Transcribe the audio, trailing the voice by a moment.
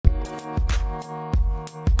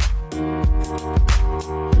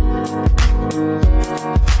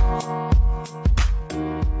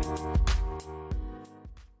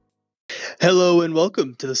Hello and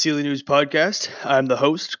welcome to the Sealy News Podcast. I'm the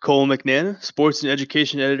host, Cole McNana, Sports and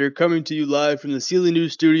Education Editor, coming to you live from the Sealy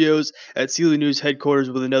News Studios at Sealy News headquarters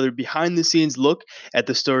with another behind-the-scenes look at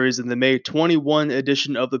the stories in the May 21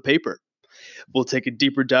 edition of the paper. We'll take a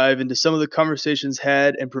deeper dive into some of the conversations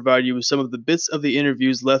had and provide you with some of the bits of the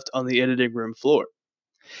interviews left on the editing room floor.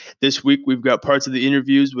 This week, we've got parts of the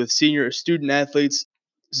interviews with senior student athletes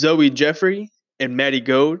Zoee Jeffrey and Maddie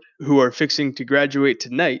Goad, who are fixing to graduate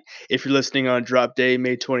tonight, if you're listening on drop day,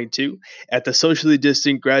 May 22, at the socially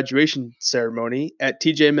distant graduation ceremony at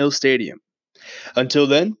TJ Mills Stadium. Until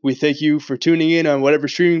then, we thank you for tuning in on whatever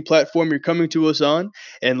streaming platform you're coming to us on,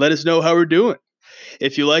 and let us know how we're doing.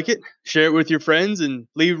 If you like it, share it with your friends and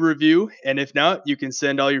leave a review, and if not, you can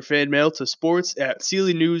send all your fan mail to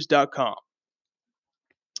sports@sealynews.com.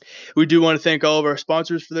 We do want to thank all of our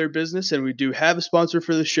sponsors for their business, and we do have a sponsor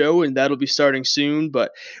for the show, and that'll be starting soon.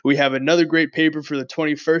 But we have another great paper for the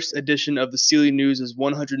 21st edition of the Sealy News'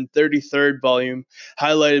 133rd volume,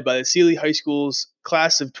 highlighted by the Sealy High School's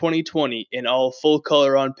class of 2020 in all full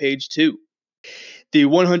color on page 2. The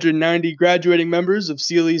 190 graduating members of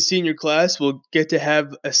Sealy's senior class will get to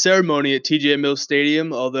have a ceremony at TJ Mills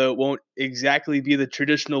Stadium, although it won't exactly be the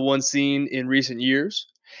traditional one seen in recent years.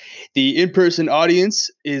 The in-person audience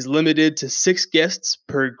is limited to 6 guests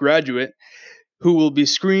per graduate who will be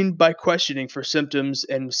screened by questioning for symptoms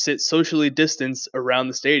and sit socially distanced around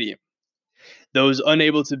the stadium. Those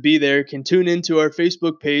unable to be there can tune into our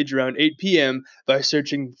Facebook page around 8 p.m. by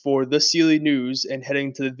searching for The Sealy News and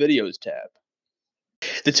heading to the Videos tab.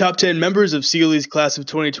 The top 10 members of Sealy's class of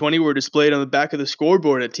 2020 were displayed on the back of the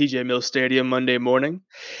scoreboard at TJ Mills Stadium Monday morning.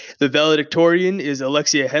 The valedictorian is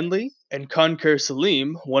Alexia Henley, and Conker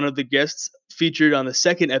Salim, one of the guests featured on the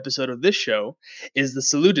second episode of this show, is the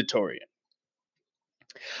salutatorian.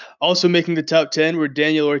 Also making the top 10 were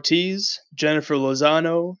Daniel Ortiz, Jennifer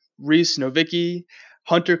Lozano, Reese Novicki,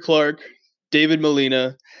 Hunter Clark, David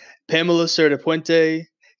Molina, Pamela Cerdapuente,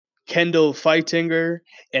 Kendall Feitinger,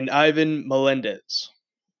 and Ivan Melendez.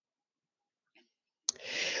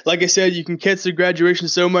 Like I said, you can catch the graduation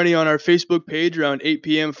ceremony on our Facebook page around 8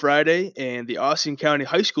 p.m. Friday, and the Austin County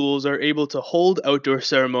High Schools are able to hold outdoor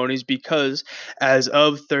ceremonies because, as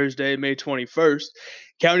of Thursday, May 21st,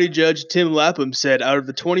 County Judge Tim Lapham said out of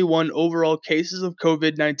the 21 overall cases of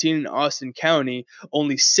COVID-19 in Austin County,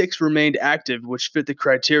 only 6 remained active, which fit the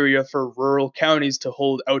criteria for rural counties to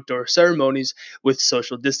hold outdoor ceremonies with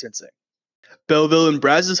social distancing. Belleville and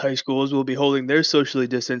Brazos high schools will be holding their socially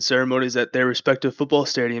distant ceremonies at their respective football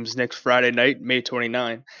stadiums next Friday night, May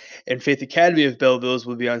 29, and Faith Academy of Belleville's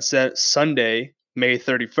will be on Sunday, May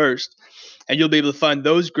 31st, and you'll be able to find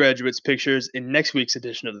those graduates' pictures in next week's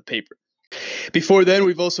edition of the paper. Before then,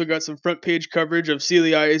 we've also got some front page coverage of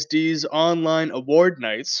Sealy ISD's online award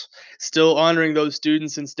nights, still honoring those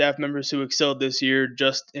students and staff members who excelled this year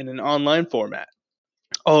just in an online format.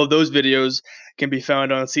 All of those videos can be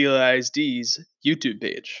found on Sealy ISD's YouTube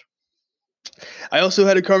page. I also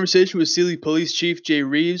had a conversation with Sealy Police Chief Jay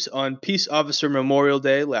Reeves on Peace Officer Memorial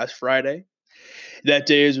Day last Friday. That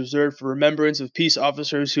day is reserved for remembrance of peace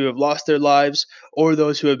officers who have lost their lives or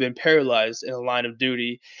those who have been paralyzed in the line of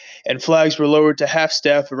duty, and flags were lowered to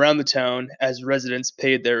half-staff around the town as residents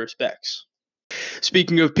paid their respects.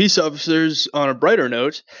 Speaking of peace officers, on a brighter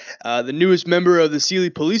note, the newest member of the Sealy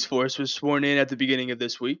Police Force was sworn in at the beginning of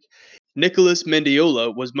this week. Nicholas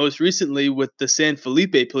Mendiola was most recently with the San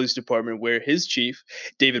Felipe Police Department, where his chief,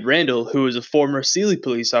 David Randall, who is a former Sealy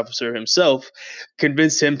police officer himself,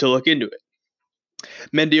 convinced him to look into it.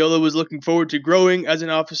 Mendiola was looking forward to growing as an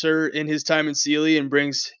officer in his time in Sealy and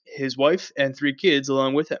brings his wife and 3 kids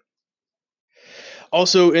along with him.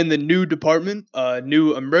 Also in the new department, a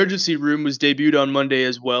new emergency room was debuted on Monday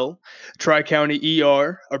as well. Tri-County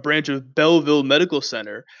ER, a branch of Belleville Medical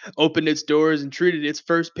Center, opened its doors and treated its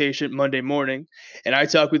first patient Monday morning. And I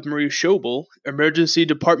talked with Marie Schobel, emergency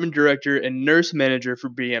department director and nurse manager for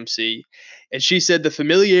BMC. And she said the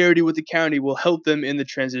familiarity with the county will help them in the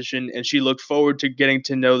transition, and she looked forward to getting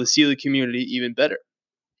to know the Sealy community even better.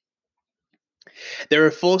 They're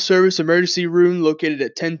a full-service emergency room located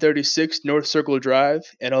at 1036 North Circle Drive,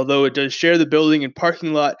 and although it does share the building and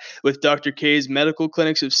parking lot with Dr. K's Medical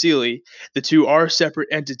Clinics of Sealy, the two are separate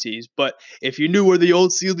entities. But if you knew where the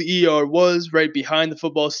old Sealy ER was, right behind the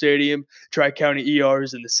football stadium, Tri-County ER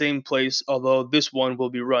is in the same place, although this one will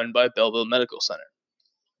be run by Belleville Medical Center.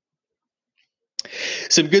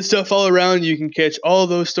 Some good stuff all around. You can catch all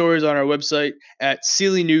those stories on our website at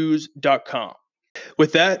sealynews.com.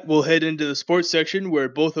 With that, we'll head into the sports section where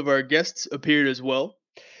both of our guests appeared as well.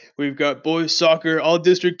 We've got boys soccer, all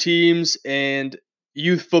district teams, and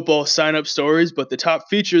youth football sign up stories, but the top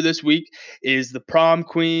feature this week is the prom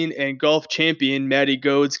queen and golf champion Maddie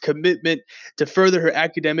Goad's commitment to further her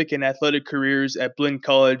academic and athletic careers at Blinn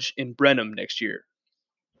College in Brenham next year.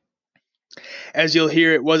 As you'll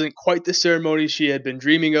hear, it wasn't quite the ceremony she had been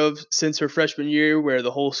dreaming of since her freshman year, where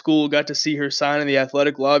the whole school got to see her sign in the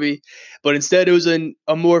athletic lobby, but instead it was in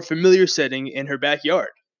a more familiar setting in her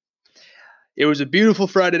backyard. It was a beautiful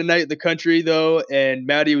Friday night in the country, though, and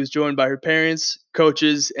Maddie was joined by her parents,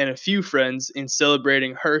 coaches, and a few friends in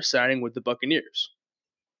celebrating her signing with the Buccaneers.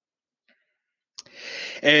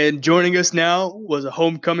 And joining us now was a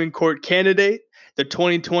homecoming court candidate, the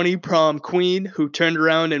 2020 prom queen, who turned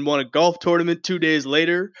around and won a golf tournament 2 days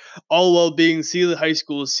later, all while being Sealy High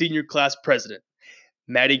School's senior class president,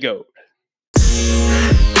 Maddie Goad.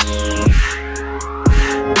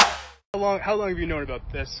 How long have you known about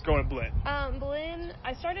this going to Blinn? Blinn,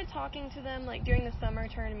 I started talking to them like during the summer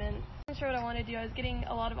tournament. I wasn't sure what I wanted to do. I was getting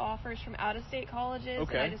a lot of offers from out-of-state colleges,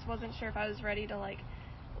 Okay. and I just wasn't sure if I was ready to like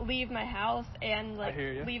leave my house and like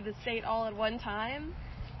leave the state all at one time.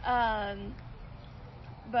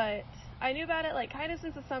 But I knew about it like kind of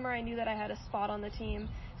since the summer. I knew that I had a spot on the team,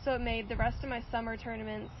 so it made the rest of my summer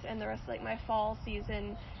tournaments and the rest of like my fall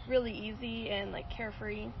season really easy and like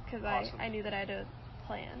carefree because awesome. I knew that I had a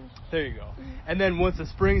plan. There you go. And then once the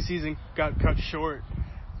spring season got cut short,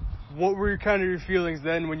 what were kind of your feelings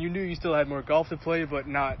then when you knew you still had more golf to play but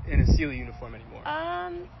not in a Sealy uniform anymore?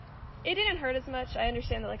 It didn't hurt as much. I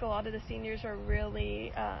understand that like a lot of the seniors were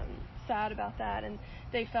really sad about that, and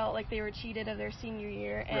they felt like they were cheated of their senior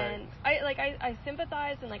year. And right. I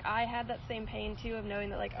sympathize, and like I had that same pain too of knowing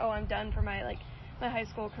that like, oh, I'm done for my high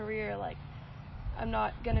school career. Like I'm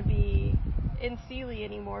not gonna be in Sealy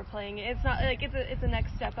anymore playing. It's not like it's a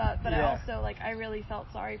next step up, but yeah. I also like I really felt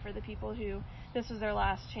sorry for the people who this was their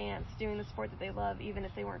last chance doing the sport that they love, even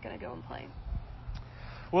if they weren't going to go and play.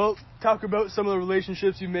 Well, talk about some of the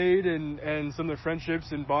relationships you made and some of the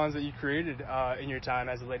friendships and bonds that you created in your time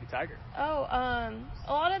as a Lady Tiger. Oh, a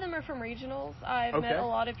lot of them are from regionals. I've met a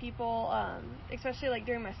lot of people, especially like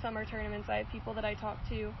during my summer tournaments. I have people that I talk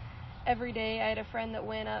to every day. I had a friend that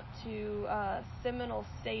went up to Seminole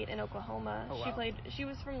State in Oklahoma. Oh, wow. She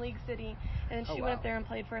was from League City, and then she went up there and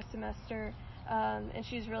played for a semester. And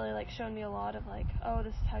she's really like shown me a lot of like, oh,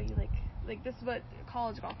 this is how you like this is what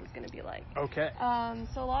college golf is going to be like. Okay.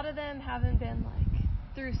 So a lot of them haven't been like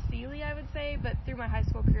through Sealy, I would say, but through my high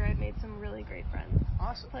school career, I've made some really great friends.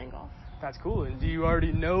 Awesome. Playing golf. That's cool. And do you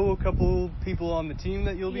already know a couple people on the team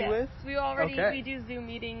that you'll be with? Yes, we do Zoom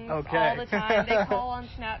meetings all the time. They call on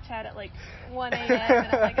Snapchat at like 1 a.m. and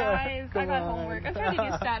I'm like, guys, I got homework. I'm trying to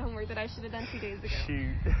do stat homework that I should have done 2 days ago.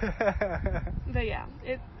 Shoot. But yeah,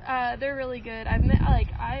 they're really good. I've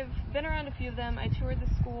been around a few of them. I toured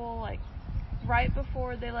the school like right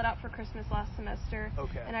before they let out for Christmas last semester.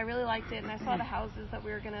 Okay. And I really liked it, and I saw the houses that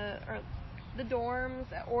we were gonna, or the dorms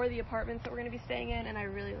or the apartments that we're gonna be staying in, and I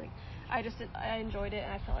really I enjoyed it,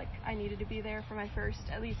 and I felt like I needed to be there for my first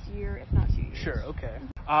at least year, if not 2 years. Sure. Okay.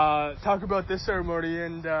 Talk about this ceremony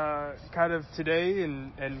and kind of today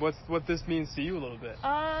and what this means to you a little bit.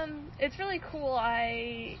 It's really cool.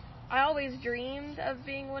 I always dreamed of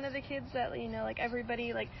being one of the kids that, you know, like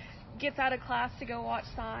everybody like gets out of class to go watch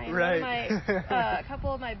sign. Right. One of my a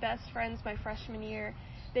couple of my best friends my freshman year,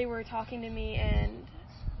 they were talking to me, and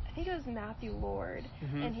I think it was Matthew Lord,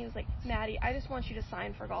 and he was like, Maddie, I just want you to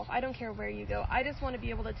sign for golf. I don't care where you go. I just want to be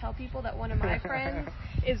able to tell people that one of my friends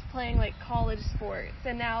is playing like college sports,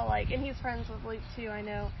 and now and he's friends with Luke too, I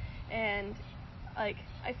know, and like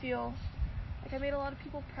I feel like I made a lot of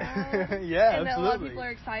people proud. Yeah, and absolutely. that a lot of people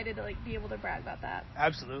are excited to be able to brag about that.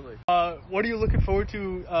 Absolutely. What are you looking forward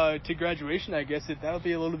to graduation? I guess that'll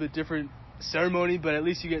be a little bit different ceremony, but at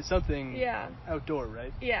least you get something outdoor,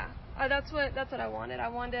 right? Yeah. That's what I wanted. I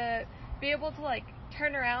wanted to be able to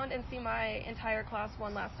turn around and see my entire class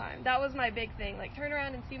one last time. That was my big thing. Turn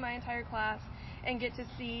around and see my entire class and get to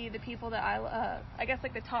see the people that I guess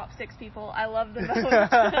the top 6 people I love the most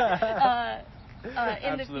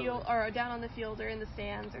in the field or down on the field or in the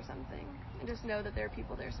stands or something, and just know that there are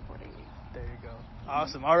people there supporting me. There you go.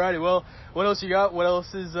 Awesome. Alrighty. Well, what else you got? What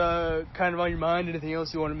else is kind of on your mind? Anything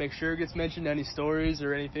else you want to make sure gets mentioned? Any stories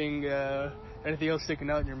or anything else sticking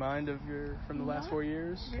out in your mind from the last 4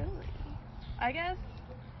 years? Really. I guess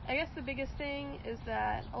the biggest thing is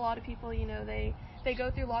that a lot of people, they go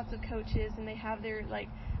through lots of coaches, and they have their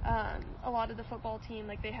a lot of the football team,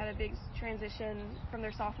 they had a big transition from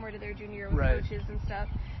their sophomore to their junior year with coaches and stuff.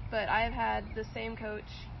 But I have had the same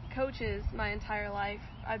coaches my entire life.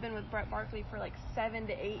 I've been with Brett Barkley for 7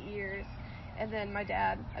 to 8 years, And then my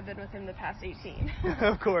dad, I've been with him the past 18.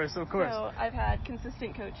 Of course. So I've had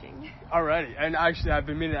consistent coaching. Alrighty. And actually, I've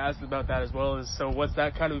been meaning to ask about that as well. So what's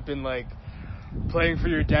that kind of been like playing for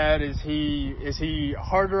your dad? Is he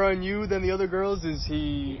harder on you than the other girls? Is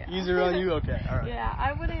he easier on you? Okay, alright. Yeah,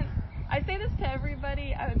 I say this to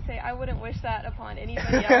everybody. I would say I wouldn't wish that upon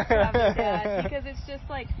anybody else to have a dad, because it's just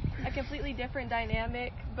like a completely different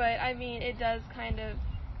dynamic. But I mean, it does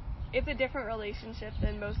it's a different relationship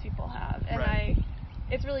than most people have, and right.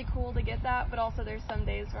 It's really cool to get that, but also there's some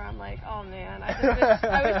days where I'm like, oh man, I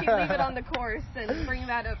wish he'd leave it on the course and bring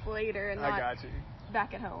that up later and not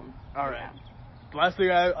back at home. All right. The last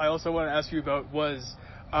thing I also want to ask you about was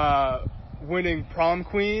winning prom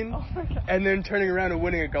queen and then turning around and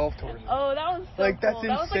winning a golf tournament. Oh, that was so like, cool. That's insane,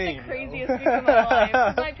 that was like the craziest week of my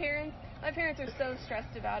life. My parents are so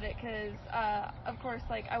stressed about it because, of course,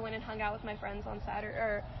 like I went and hung out with my friends on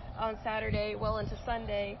Saturday, well into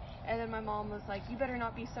Sunday, and then my mom was like, "You better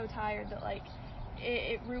not be so tired that like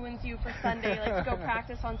it ruins you for Sunday. Like to go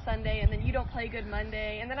practice on Sunday, and then you don't play good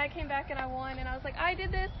Monday." And then I came back and I won, and I was like, I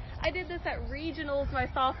did this at regionals my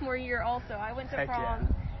sophomore year. Also, I went to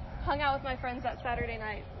prom. Hung out with my friends that Saturday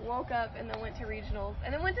night, woke up, and then went to regionals,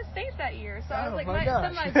 and then went to state that year. So I was like, some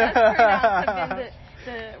of my best turnouts have been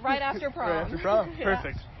the right after prom. Right after prom.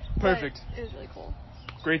 Perfect. Perfect. But it was really cool.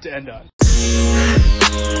 Great to end on.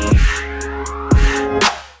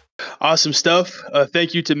 Awesome stuff.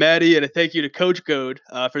 Thank you to Maddie, and a thank you to Coach Goad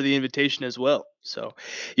for the invitation as well. So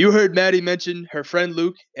you heard Maddie mention her friend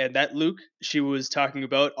Luke, and that Luke she was talking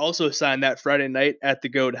about also signed that Friday night at the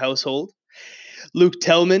Goad household. Luke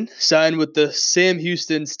Tellman signed with the Sam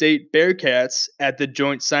Houston State Bearcats at the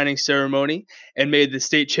joint signing ceremony and made the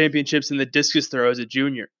state championships in the discus throw as a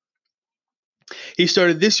junior. He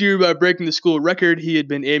started this year by breaking the school record he had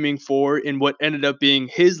been aiming for in what ended up being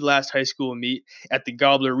his last high school meet at the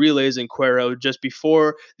Gobbler Relays in Cuero just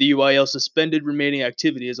before the UIL suspended remaining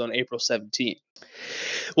activities on April 17th.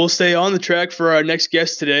 We'll stay on the track for our next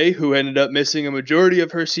guest today, who ended up missing a majority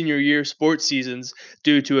of her senior year sports seasons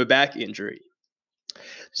due to a back injury.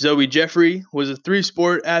 Zoee Jeffrey was a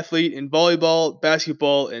three-sport athlete in volleyball,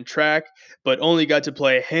 basketball, and track, but only got to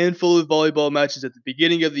play a handful of volleyball matches at the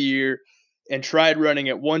beginning of the year and tried running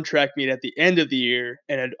at one track meet at the end of the year,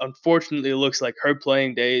 and it unfortunately looks like her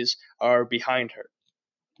playing days are behind her.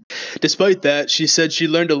 Despite that, she said she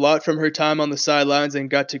learned a lot from her time on the sidelines and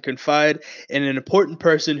got to confide in an important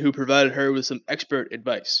person who provided her with some expert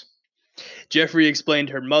advice. Jeffrey explained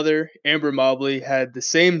her mother, Amber Mobley, had the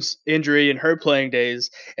same injury in her playing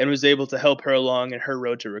days and was able to help her along in her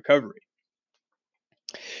road to recovery.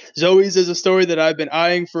 Zoe's is a story that I've been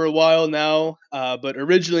eyeing for a while now, but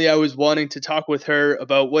originally I was wanting to talk with her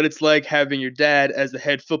about what it's like having your dad as the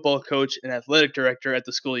head football coach and athletic director at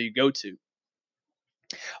the school you go to.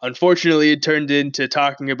 Unfortunately, it turned into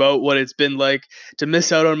talking about what it's been like to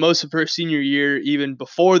miss out on most of her senior year, even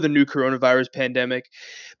before the new coronavirus pandemic.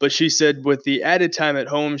 But she said with the added time at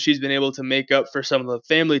home, she's been able to make up for some of the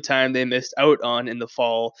family time they missed out on in the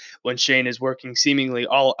fall when Shane is working seemingly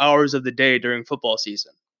all hours of the day during football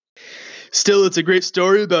season. Still, it's a great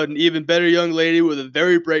story about an even better young lady with a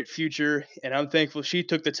very bright future, and I'm thankful she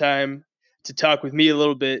took the time to talk with me a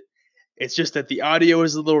little bit. It's just that the audio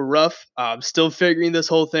is a little rough. I'm still figuring this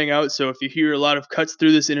whole thing out, so if you hear a lot of cuts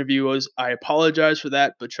through this interview, I apologize for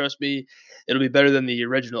that, but trust me, it'll be better than the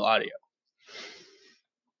original audio.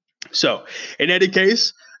 So, in any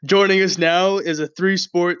case, joining us now is a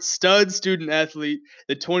three-sport stud student athlete,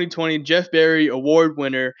 the 2020 Jeff Berry Award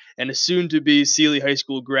winner, and a soon-to-be Sealy High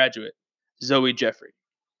School graduate, Zoee Jeffrey.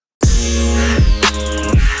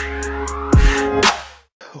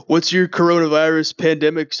 What's your coronavirus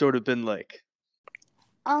pandemic sort of been like?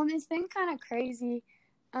 It's been kind of crazy.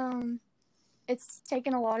 It's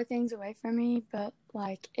taken a lot of things away from me, but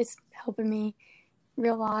like it's helping me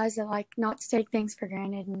realize that like not to take things for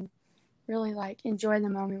granted and really like enjoy the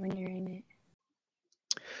moment when you're in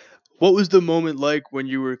it. What was the moment like when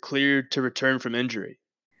you were cleared to return from injury?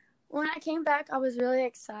 When I came back, I was really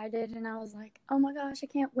excited, and I was like, oh my gosh, I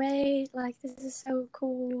can't wait. Like, this is so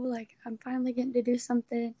cool. Like, I'm finally getting to do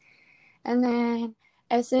something. And then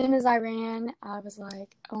as soon as I ran, I was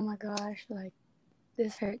like, oh my gosh, like,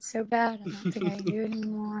 this hurts so bad. I don't think I can do it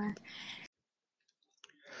anymore.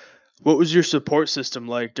 What was your support system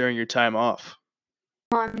like during your time off?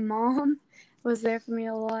 My mom was there for me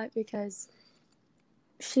a lot because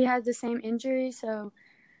she had the same injury, so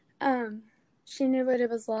she knew what it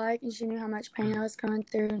was like, and she knew how much pain I was going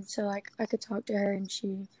through, and so like I could talk to her, and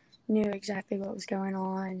she knew exactly what was going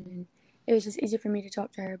on, and it was just easy for me to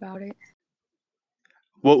talk to her about it.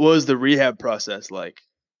 What was the rehab process like?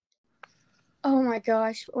 Oh my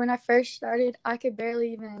gosh. When I first started, I could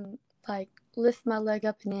barely even like lift my leg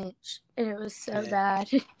up an inch, and it was so bad.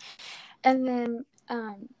 And then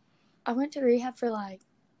I went to rehab for like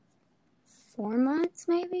 4 months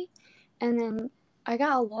maybe, and then I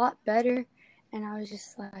got a lot better, and I was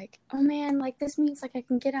just like, oh man, like this means like I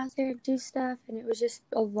can get out there and do stuff. And it was just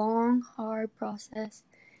a long, hard process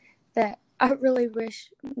that I really wish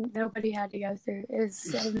nobody had to go through. It was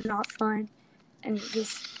so not fun, and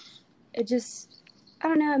it just I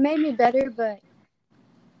don't know, it made me better, but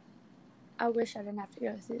I wish I didn't have to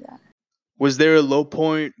go through that. Was there a low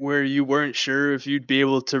point where you weren't sure if you'd be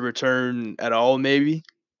able to return at all, maybe?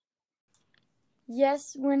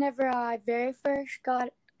 Yes, whenever I very first got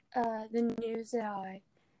the news that I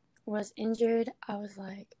was injured, I was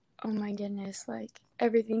like, oh my goodness, like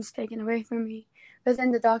everything's taken away from me. But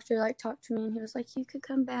then the doctor like talked to me, and he was like, you could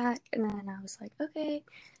come back. And then I was like, okay.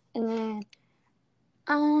 And then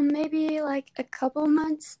maybe like a couple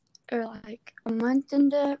months or like a month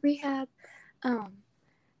into rehab,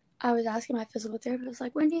 I was asking my physical therapist,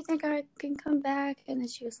 like, when do you think I can come back? And then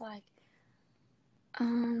she was like,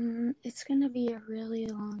 it's gonna be a really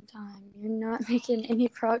long time. You're not making any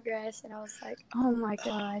progress. And I was like, oh my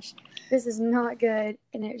gosh, this is not good.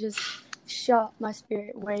 And it just shot my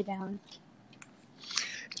spirit way down.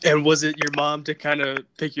 And was it your mom to kind of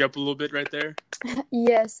pick you up a little bit right there?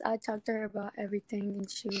 Yes, I talked to her about everything, and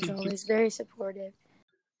she was always very supportive.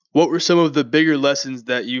 What were some of the bigger lessons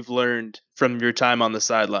that you've learned from your time on the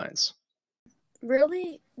sidelines?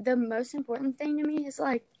 Really, the most important thing to me is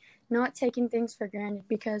like not taking things for granted,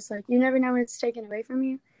 because like you never know when it's taken away from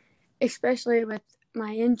you, especially with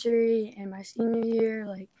my injury and my senior year.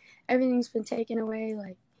 Like everything's been taken away.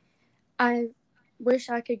 Like I wish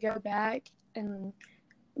I could go back and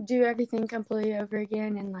do everything completely over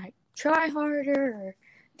again and like try harder or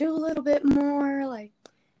do a little bit more, like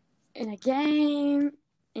in a game,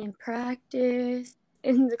 in practice,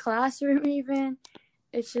 in the classroom even.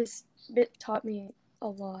 It taught me a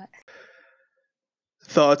lot.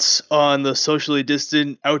 Thoughts on the socially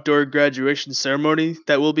distant outdoor graduation ceremony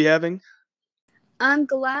that we'll be having? I'm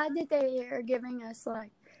glad that they are giving us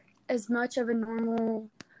like as much of a normal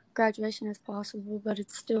graduation as possible, but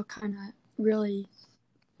it's still kind of really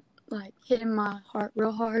like hitting my heart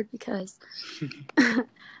real hard, because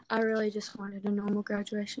I really just wanted a normal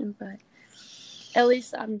graduation, but at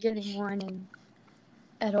least I'm getting one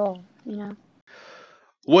at all, you know?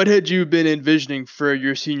 What had you been envisioning for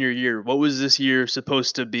your senior year? What was this year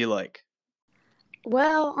supposed to be like?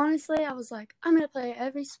 Well, honestly, I was like, I'm going to play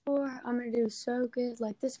every sport. I'm going to do so good.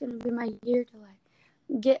 Like, this is going to be my year to,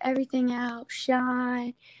 like, get everything out,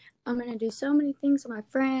 shine. I'm going to do so many things with my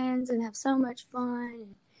friends and have so much fun.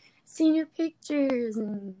 And senior pictures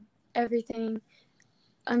and everything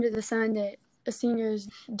under the sun that a senior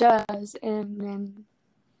does. And then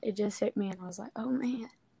it just hit me, and I was like, oh, man,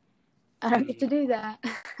 I don't get to do that.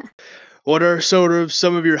 What are sort of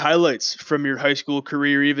some of your highlights from your high school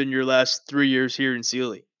career, even your last 3 years here in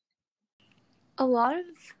Sealy? A lot of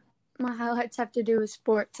my highlights have to do with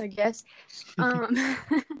sports, I guess.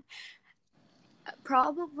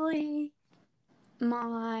 Probably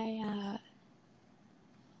my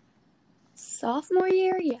sophomore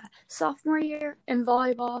year in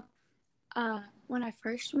volleyball. When I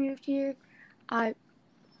first moved here, I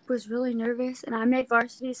was really nervous, and I made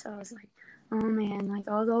varsity, so I was like, oh man, like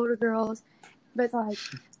all the older girls. But like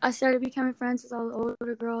I started becoming friends with all the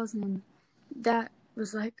older girls, and that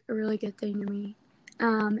was like a really good thing to me.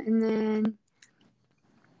 And then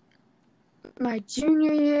my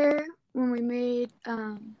junior year, when we made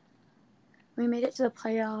it to the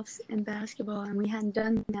playoffs in basketball, and we hadn't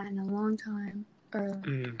done that in a long time, or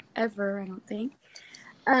ever, I don't think.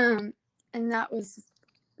 And that was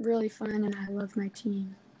really fun, and I loved my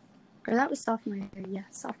team. Or that was sophomore year, yeah,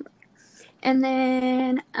 sophomore year. And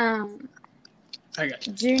then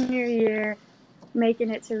junior year, making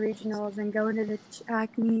it to regionals and going to the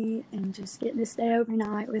track meet and just getting to stay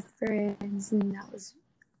overnight with friends, and that was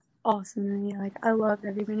awesome to me. Like, I loved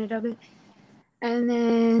every minute of it. And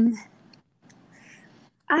then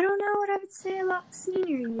I don't know what I would say about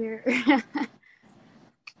senior year.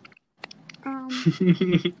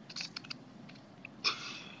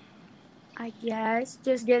 I guess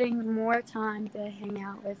just getting more time to hang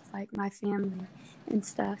out with like my family and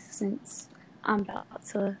stuff, since I'm about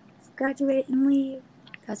to graduate and leave.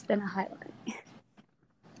 That's been a highlight.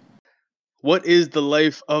 What is the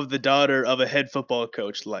life of the daughter of a head football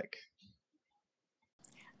coach like?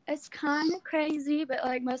 It's kind of crazy, but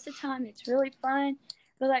like most of the time it's really fun.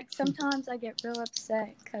 But like sometimes I get real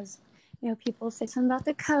upset because, you know, people say something about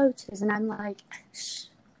the coaches, and I'm like, shh,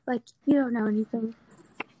 like, you don't know anything.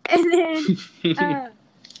 And then,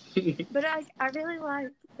 but I really like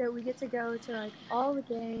that we get to go to like all the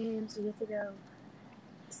games. We get to go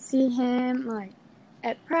see him like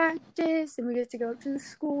at practice, and we get to go to the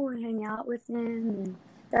school and hang out with him. And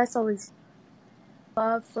that's always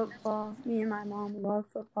love football. Me and my mom love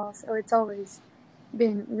football, so it's always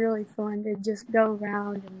been really fun to just go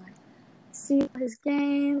around and like see his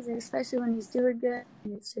games, and especially when he's doing good.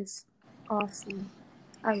 It's just awesome.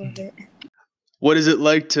 I love it. What is it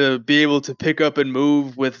like to be able to pick up and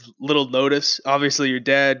move with little notice? Obviously, your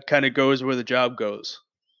dad kind of goes where the job goes.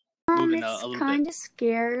 Moving It's a little kind bit. of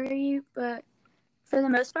scary, but for the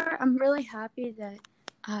most part, I'm really happy that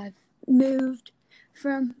I've moved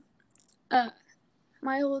from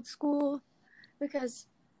my old school, because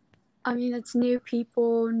I mean it's new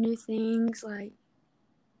people, new things like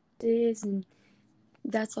this, and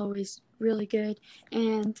that's always really good.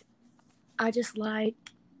 And I just like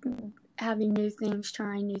having new things,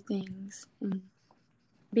 trying new things, and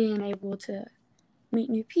being able to meet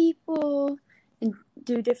new people and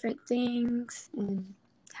do different things and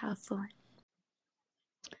have fun.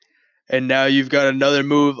 And now you've got another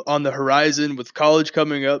move on the horizon with college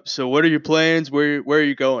coming up. So what are your plans? Where are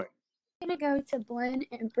you going? I'm going to go to Blinn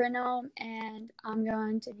and Brenham, and I'm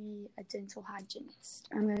going to be a dental hygienist.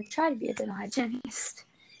 I'm going to try to be a dental hygienist.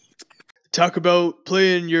 Talk about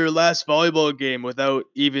playing your last volleyball game without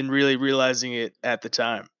even really realizing it at the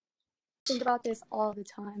time. I think about this all the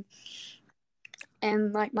time.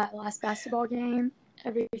 And like my last basketball game,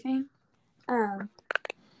 everything.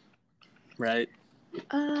 Right.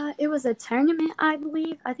 It was a tournament, I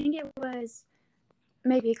believe. I think it was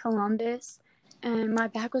maybe Columbus. And my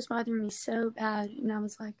back was bothering me so bad. And I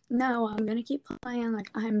was like, no, I'm going to keep playing. Like,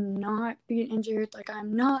 I'm not being injured. Like,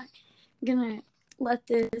 I'm not going to let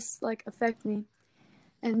this, like, affect me.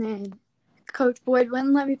 And then Coach Boyd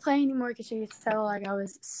wouldn't let me play anymore because she could tell, like, I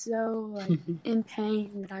was so, like, in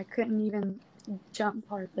pain that I couldn't even jump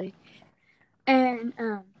hardly. And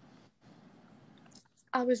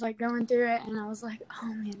I was, like, going through it, and I was like, oh,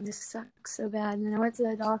 man, this sucks so bad. And then I went to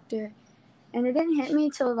the doctor, and it didn't hit me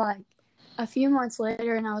till, like, a few months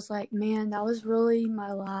later, and I was like, man, that was really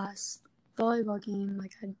my last volleyball game.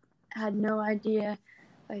 Like, I had no idea.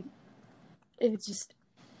 Like, it just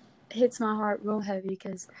hits my heart real heavy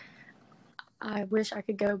because I wish I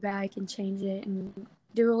could go back and change it and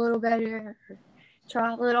do a little better or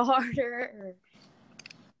try a little harder.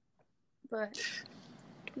 But,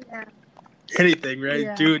 yeah. Anything, right?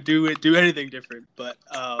 Yeah. Do anything different. But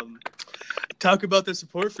talk about the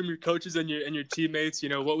support from your coaches and your teammates. You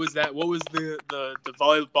know, what was that? What was the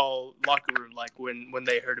volleyball locker room like when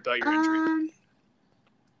they heard about your injury?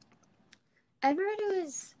 Everybody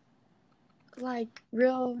was like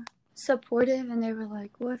real supportive, and they were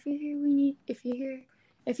like, well, if you need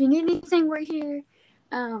anything, we're here.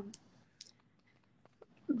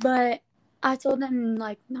 But I told them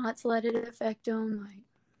like not to let it affect them, like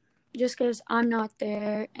just because I'm not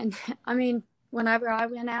there. And I mean, whenever I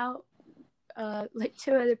went out, like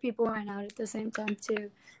 2 other people went out at the same time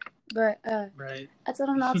too. But Right. I told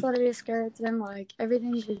them not to let it discourage them. Like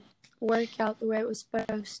everything would work out the way it was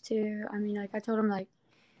supposed to. I mean, like I told them like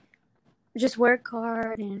just work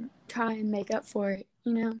hard and try and make up for it,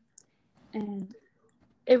 you know. And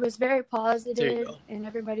it was very positive, and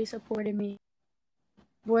everybody supported me.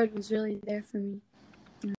 Boyd was really there for me.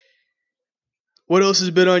 What else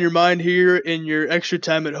has been on your mind here in your extra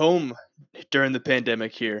time at home during the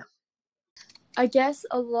pandemic here? I guess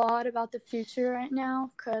a lot about the future right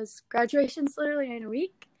now, because graduation's literally in a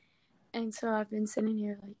week. And so I've been sitting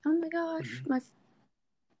here like, oh my gosh,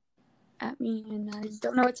 at me, and I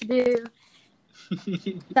don't know what to do.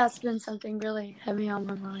 That's been something really heavy on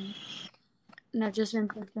my mind. And I've just been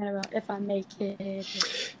thinking about if I make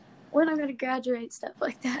it, when I'm going to graduate, stuff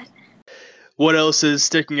like that. What else is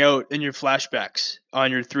sticking out in your flashbacks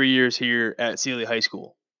on your 3 years here at Sealy High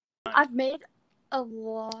School? I've made a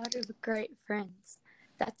lot of great friends.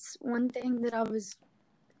 That's one thing that I was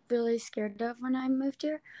really scared of when I moved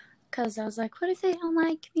here, because I was like, what if they don't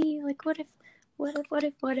like me? Like, what if?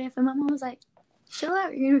 And my mom was like, chill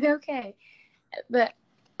out, you're going to be okay. But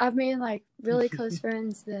I've made, like, really close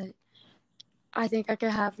friends that I think I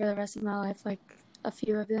could have for the rest of my life. Like, a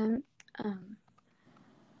few of them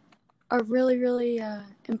are really, really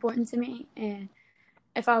important to me. And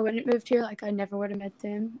if I wouldn't moved here, like, I never would have met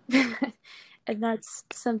them. And that's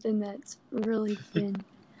something that's really been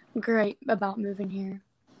great about moving here.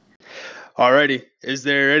 Alrighty. Is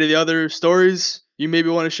there any other stories you maybe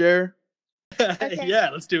want to share? Okay. Yeah,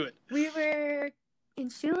 let's do it. We were in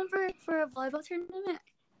Schulenburg for a volleyball tournament,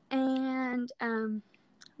 and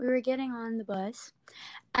we were getting on the bus,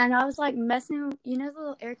 and I was like messing, the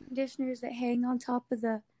little air conditioners that hang on top of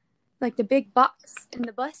the big box in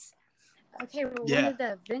the bus. Okay, well, one of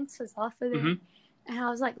the vents was off of there, and I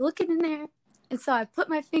was like looking in there, and so I put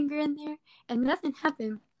my finger in there, and nothing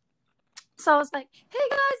happened. So I was like, "Hey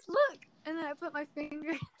guys, look!" And then I put my finger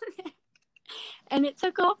in there, and it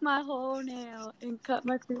took off my whole nail and cut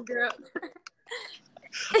my finger up.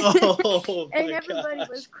 And everybody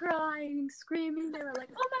was crying, screaming. They were like,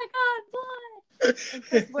 "Oh my God, blood!" And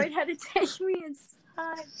Coach Boyd had to take me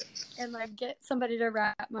inside and get somebody to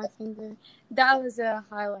wrap my finger. That was a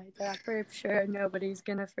highlight that I'm pretty sure nobody's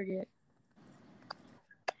gonna forget.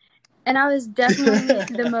 And I was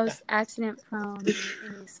definitely the most accident prone in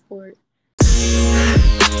any sport.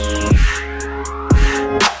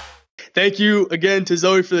 Thank you again to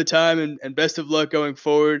Zoe for the time, and best of luck going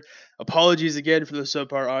forward. Apologies again for the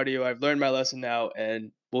subpar audio. I've learned my lesson now,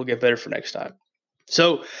 and we'll get better for next time.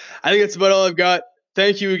 So I think that's about all I've got.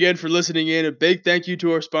 Thank you again for listening in. A big thank you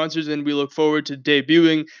to our sponsors, and we look forward to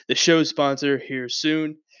debuting the show's sponsor here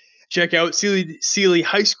soon. Check out Sealy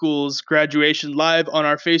High School's graduation live on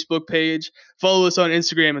our Facebook page. Follow us on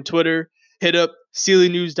Instagram and Twitter. Hit up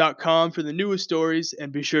SealyNews.com for the newest stories,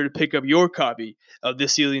 and be sure to pick up your copy of the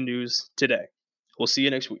Sealy News today. We'll see you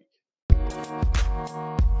next week.